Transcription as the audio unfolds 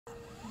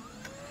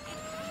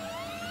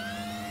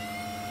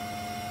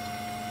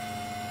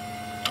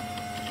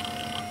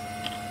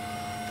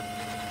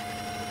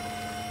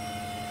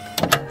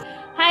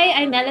Hi,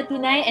 I'm Carmela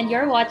Tunay and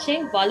you're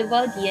watching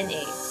Volleyball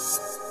DNA.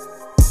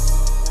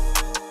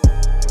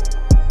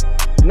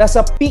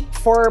 Nasa peak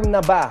form na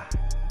ba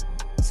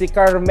si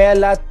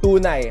Carmela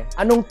Tunay?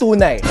 Anong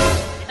tunay?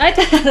 Ay,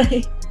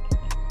 taray.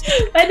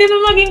 Pwede ba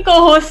maging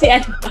co-host si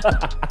Ano?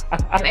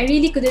 I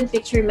really couldn't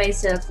picture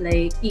myself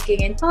like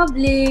speaking in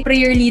public.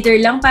 Prayer leader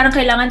lang. Parang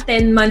kailangan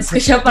 10 months ko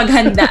siya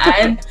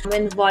paghandaan.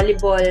 When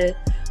volleyball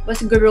was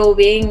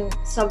growing,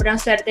 sobrang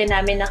swerte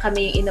namin na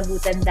kami yung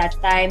inabutan that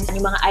time.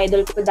 Yung mga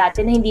idol ko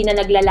dati na hindi na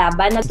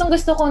naglalaban.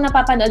 Gusto kong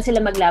napapanood sila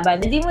maglaban.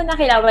 Hindi mo na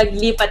kailangan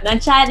maglipat ng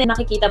channel.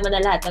 Makikita mo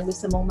na lahat ng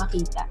gusto mong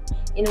makita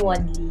in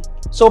one league.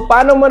 So,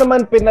 paano mo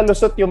naman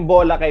pinalusot yung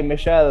bola kay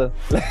Michelle?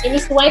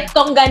 Ini-swipe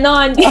kong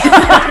ganon.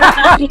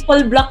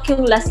 Triple block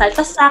yung lasal.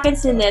 Tapos sa akin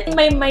si Net,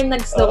 may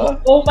nag-slow.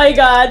 Oh my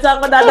God,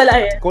 saan ko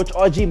dadalahin? Coach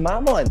Oji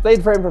Mamon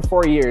played for him for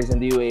 4 years in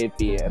the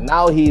UAAP. And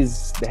now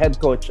he's the head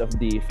coach of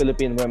the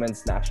Philippine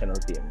women's national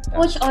team.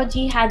 Coach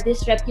Oji had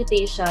this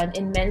reputation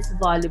in men's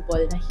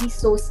volleyball na he's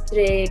so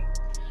strict.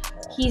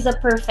 He's a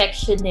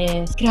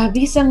perfectionist.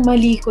 Grabe, isang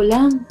mali ko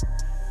lang.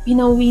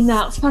 Pinawi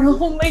na ako. Parang,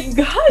 oh my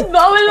God,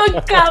 bawal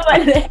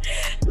magkamali.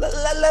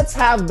 Let's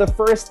have the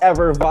first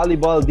ever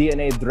Volleyball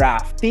DNA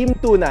draft. Team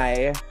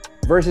Tunay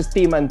versus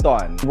Team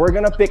Anton. We're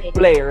gonna pick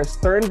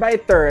players turn by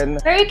turn.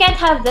 Pero you can't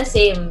have the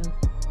same.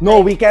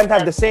 No, we can't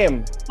have the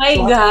same. My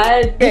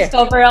God,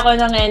 discover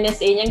ako ng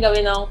NSA niyan,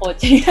 gawin akong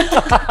coaching.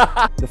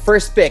 The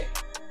first pick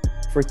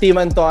for Team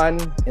Anton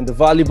in the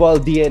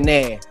Volleyball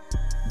DNA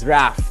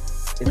draft.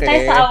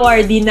 Tayo sa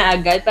awardee na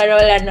agad,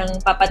 pero wala nang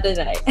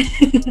papatunay.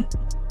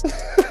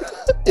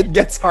 It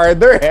gets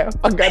harder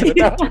pag gano'n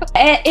na.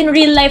 In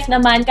real life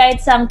naman,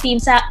 kahit sa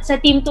Team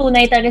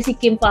Tunay talaga si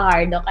Kim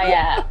Fajardo,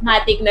 kaya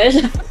matik na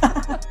siya.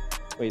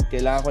 Wait,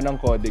 kailangan ko ng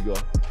kodigo.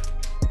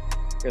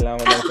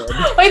 Kailangan ko ng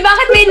kodigo. Uy,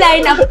 bakit may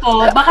line-up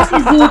ko? Baka si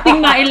Zooting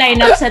ma-line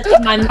up sa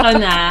Team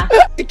Anton na.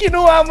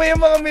 Kinuha mo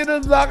yung mga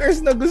middle blockers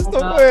na gusto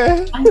ko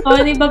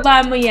Anton,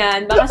 ibaba mo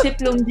yan. Baka si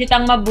Plumjit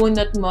ang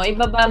mabunot mo.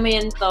 Ibaba mo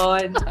yan,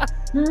 Ton.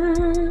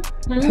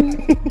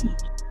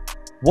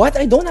 What?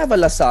 I don't have a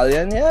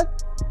Lasallian yet?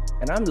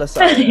 And I'm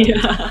Lasallian.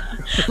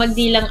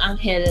 Magdilang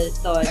Angel,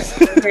 Ton.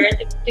 For her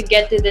to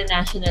get to the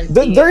national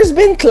team. There's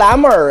been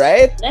clamor,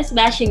 right? Less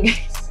bashing,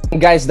 guys.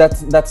 Guys,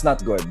 that's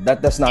not good.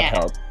 That does not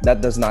help. That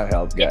does not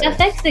help, guys. It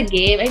affects the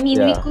game. I mean,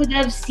 we could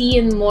have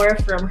seen more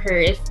from her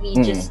if we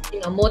just,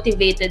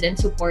 motivated and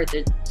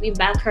supported. We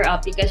back her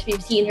up because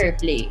we've seen her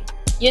play.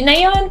 Yun na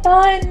yun,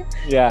 Ton!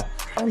 Yeah.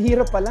 Ang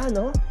hirap pala,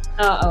 no?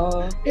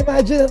 Oo.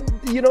 Imagine,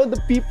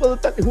 the people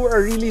who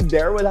are really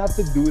there will have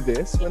to do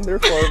this when they're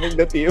forming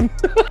the team.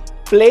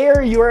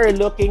 Player you are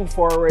looking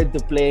forward to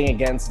playing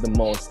against the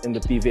most in the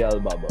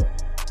PVL bubble?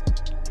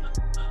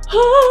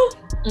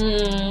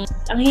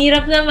 Ang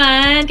hirap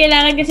naman.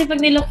 Kailangan kasi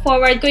pag nilook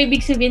forward ko,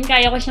 ibig sabihin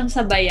kaya ko siyang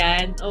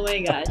sabayan. Oh my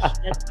gosh,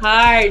 that's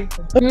hard.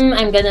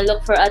 I'm gonna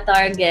look for a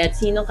target.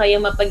 Sino kayo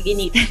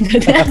mapag-initan ko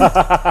na?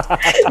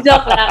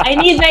 Joke lang. I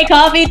need my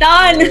coffee,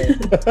 Ton!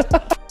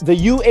 The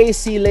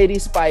UAC Lady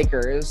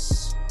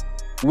Spikers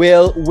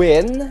will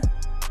win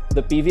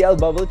the PVL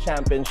Bubble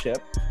Championship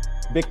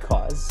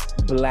because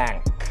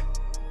blank.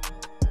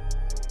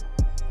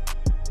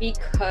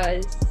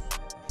 Because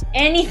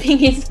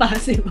anything is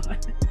possible.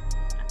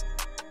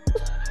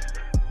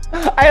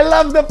 I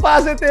love the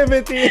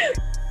positivity.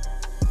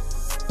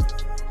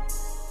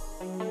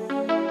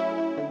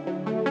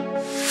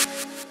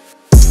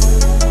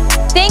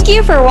 Thank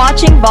you for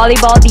watching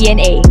Volleyball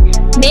DNA.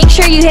 Make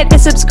sure you hit the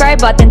subscribe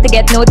button to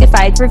get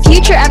notified for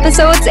future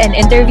episodes and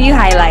interview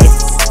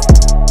highlights.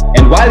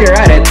 And while you're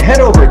at it, head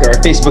over to our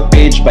Facebook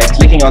page by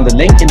clicking on the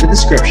link in the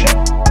description.